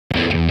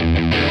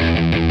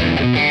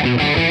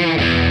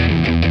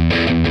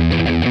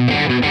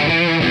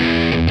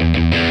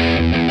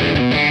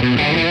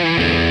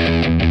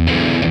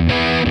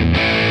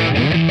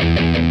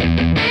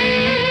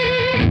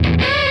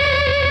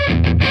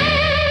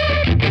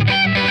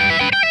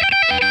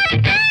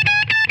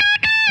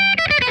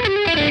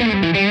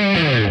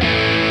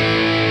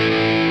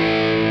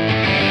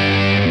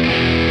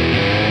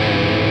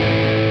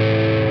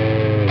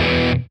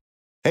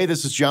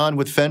this is John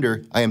with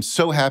Fender. I am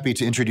so happy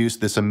to introduce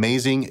this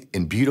amazing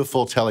and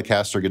beautiful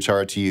Telecaster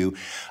guitar to you.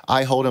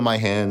 I hold in my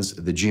hands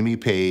the Jimmy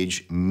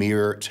Page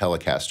Mirror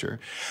Telecaster,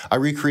 a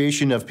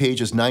recreation of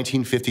Page's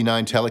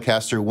 1959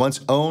 Telecaster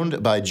once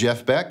owned by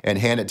Jeff Beck and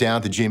handed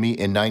down to Jimmy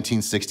in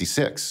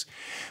 1966.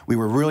 We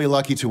were really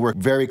lucky to work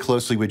very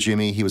closely with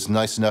Jimmy. He was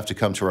nice enough to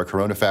come to our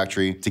Corona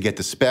factory to get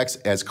the specs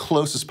as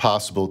close as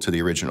possible to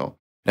the original.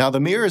 Now,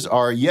 the mirrors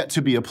are yet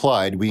to be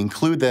applied. We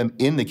include them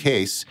in the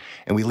case,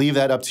 and we leave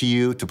that up to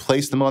you to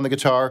place them on the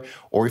guitar,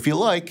 or if you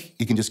like,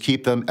 you can just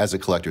keep them as a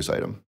collector's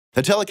item.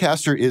 The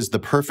Telecaster is the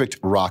perfect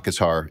rock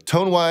guitar.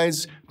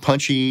 Tone-wise,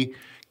 punchy,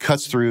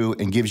 cuts through,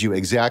 and gives you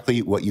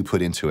exactly what you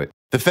put into it.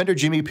 The Fender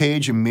Jimmy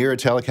Page Mirror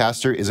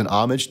Telecaster is an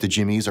homage to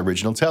Jimmy's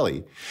original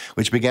Tele,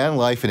 which began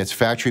life in its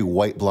factory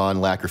white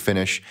blonde lacquer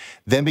finish,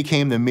 then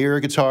became the mirror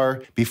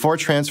guitar before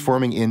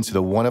transforming into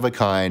the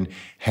one-of-a-kind,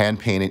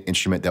 hand-painted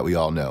instrument that we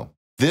all know.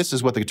 This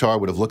is what the guitar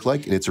would have looked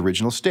like in its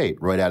original state,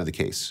 right out of the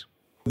case.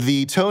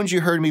 The tones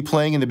you heard me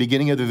playing in the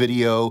beginning of the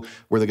video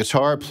were the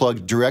guitar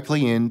plugged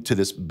directly into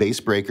this bass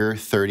breaker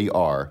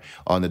 30R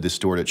on the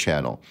distorted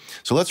channel.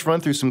 So let's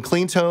run through some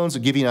clean tones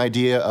and give you an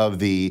idea of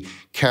the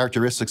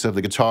characteristics of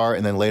the guitar,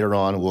 and then later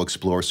on we'll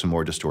explore some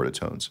more distorted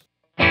tones.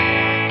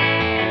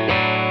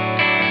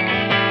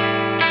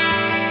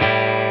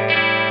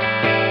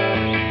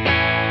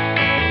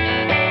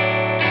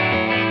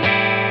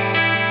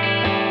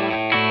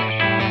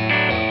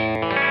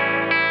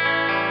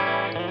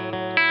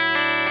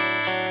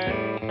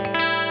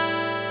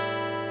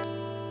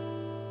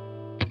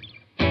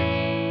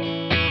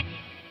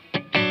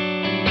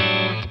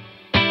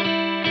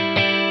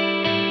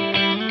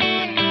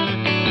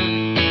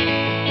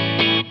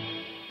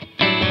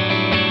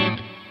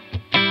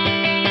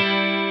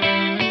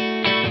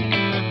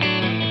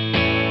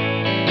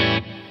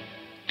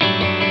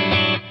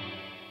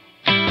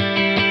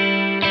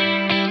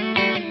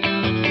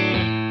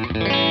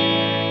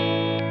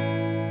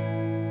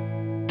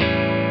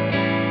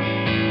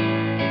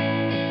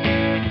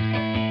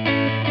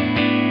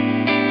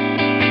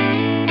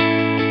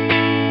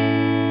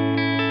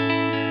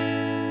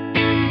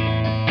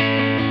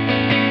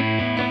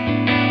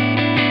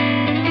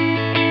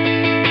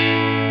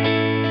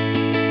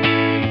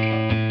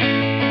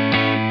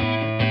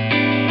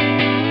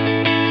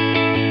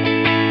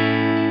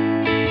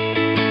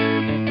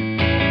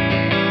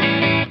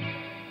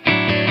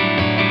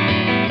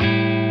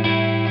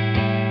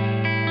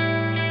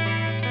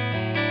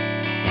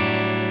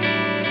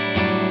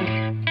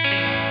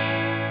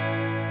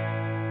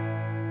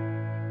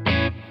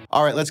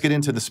 All right, let's get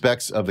into the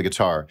specs of the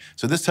guitar.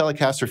 So this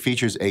Telecaster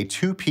features a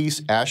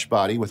two-piece ash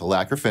body with a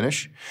lacquer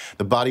finish.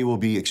 The body will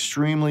be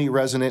extremely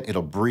resonant.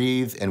 It'll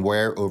breathe and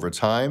wear over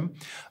time.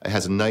 It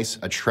has a nice,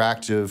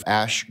 attractive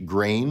ash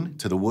grain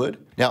to the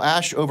wood. Now,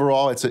 ash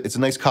overall, it's a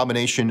nice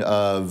combination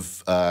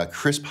of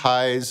crisp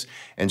highs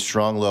and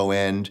strong low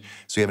end,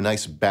 so you have a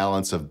nice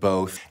balance of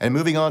both. And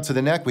moving on to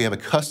the neck, we have a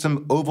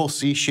custom oval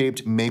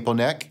C-shaped maple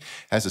neck.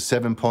 Has a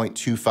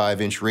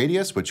 7.25-inch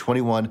radius with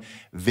 21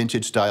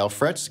 vintage-style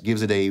frets,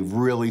 gives it a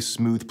really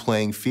smooth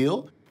playing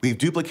feel. We've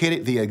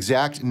duplicated the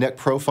exact neck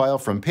profile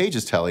from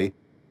Page's Tele,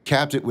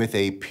 capped it with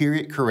a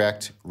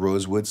period-correct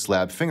Rosewood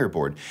slab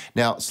fingerboard.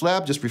 Now,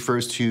 slab just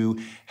refers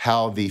to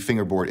how the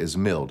fingerboard is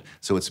milled.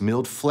 So it's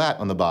milled flat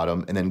on the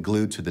bottom and then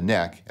glued to the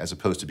neck as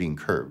opposed to being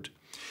curved.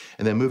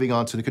 And then moving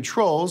on to the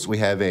controls, we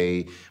have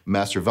a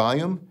master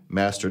volume,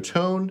 master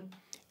tone,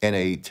 and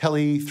a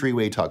Tele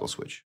three-way toggle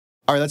switch.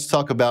 All right, let's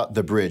talk about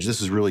the bridge. This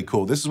is really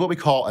cool. This is what we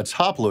call a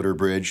top loader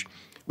bridge,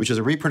 which is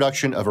a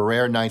reproduction of a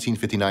rare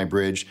 1959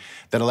 bridge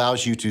that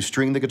allows you to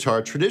string the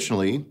guitar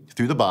traditionally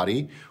through the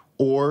body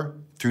or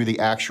through the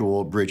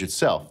actual bridge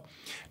itself.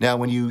 Now,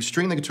 when you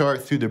string the guitar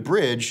through the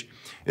bridge,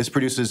 this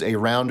produces a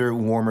rounder,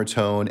 warmer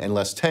tone and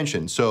less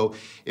tension. So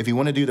if you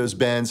want to do those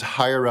bends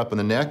higher up on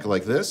the neck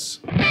like this,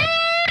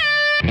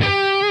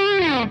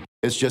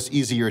 it's just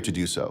easier to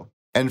do so.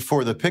 And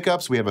for the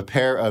pickups, we have a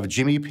pair of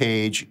Jimmy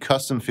Page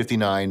Custom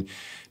 59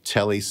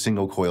 Tele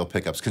single coil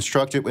pickups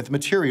constructed with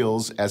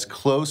materials as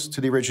close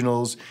to the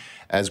originals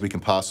as we can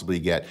possibly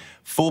get.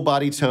 Full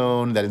body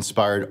tone that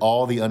inspired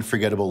all the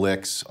unforgettable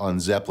licks on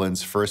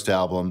Zeppelin's first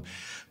album.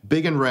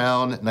 Big and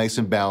round, nice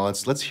and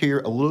balanced. Let's hear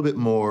a little bit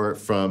more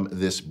from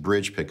this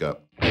bridge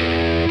pickup.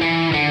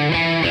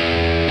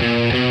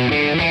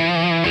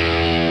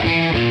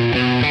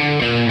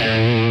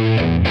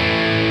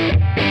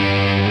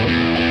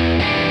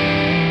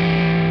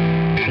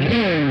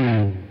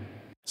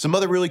 Some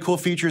other really cool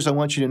features I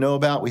want you to know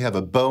about. We have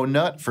a bow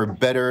nut for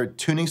better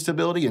tuning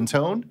stability and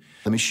tone.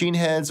 The machine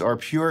heads are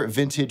pure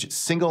vintage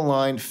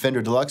single-line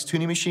Fender Deluxe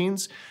tuning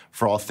machines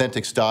for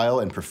authentic style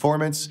and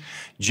performance.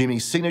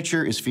 Jimmy's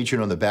signature is featured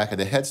on the back of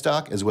the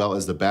headstock as well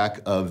as the back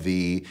of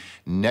the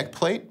neck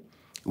plate.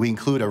 We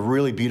include a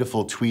really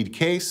beautiful tweed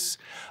case.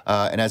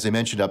 And as I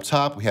mentioned up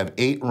top, we have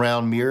 8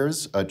 round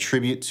mirrors, a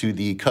tribute to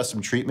the custom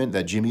treatment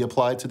that Jimmy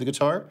applied to the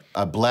guitar.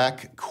 A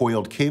black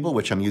coiled cable,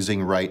 which I'm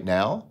using right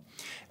now,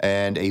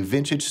 and a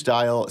vintage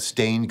style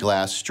stained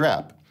glass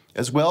strap.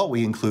 As well,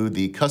 we include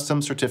the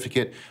custom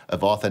certificate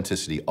of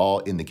authenticity, all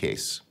in the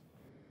case.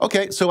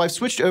 Okay, so I've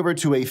switched over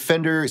to a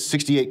Fender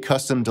 68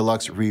 Custom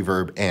Deluxe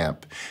Reverb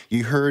amp.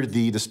 You heard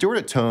the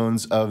distorted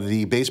tones of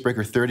the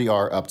Bassbreaker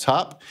 30R up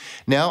top.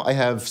 Now I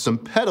have some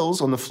pedals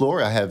on the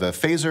floor. I have a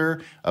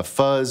phaser, a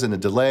fuzz, and a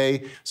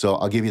delay. So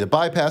I'll give you the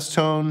bypass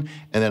tone,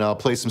 and then I'll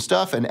play some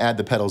stuff and add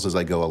the pedals as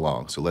I go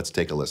along. So let's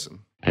take a listen.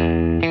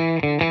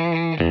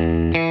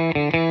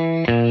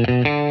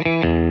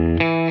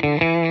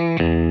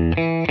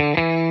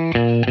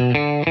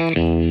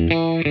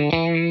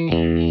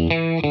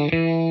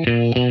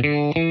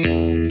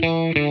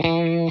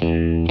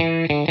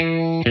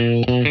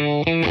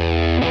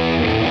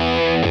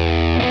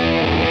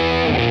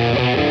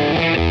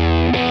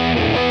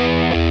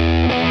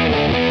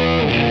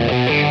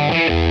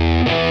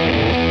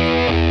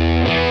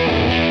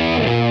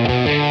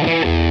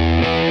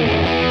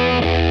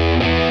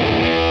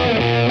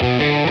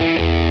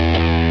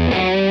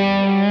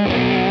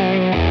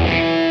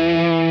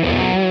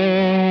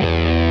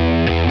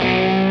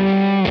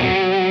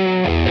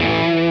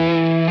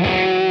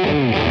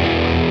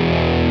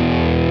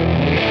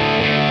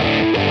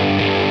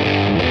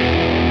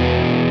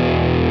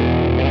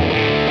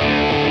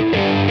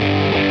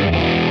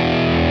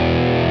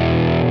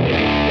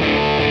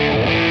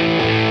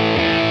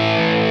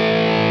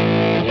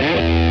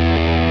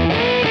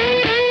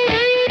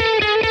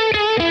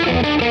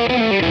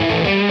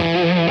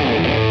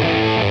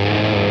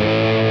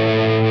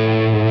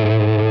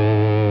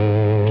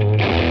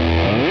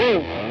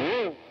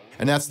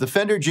 And that's the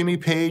Fender Jimmy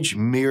Page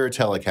Mirror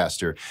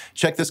Telecaster.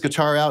 Check this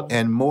guitar out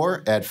and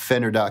more at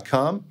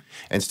fender.com,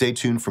 and stay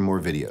tuned for more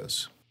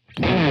videos.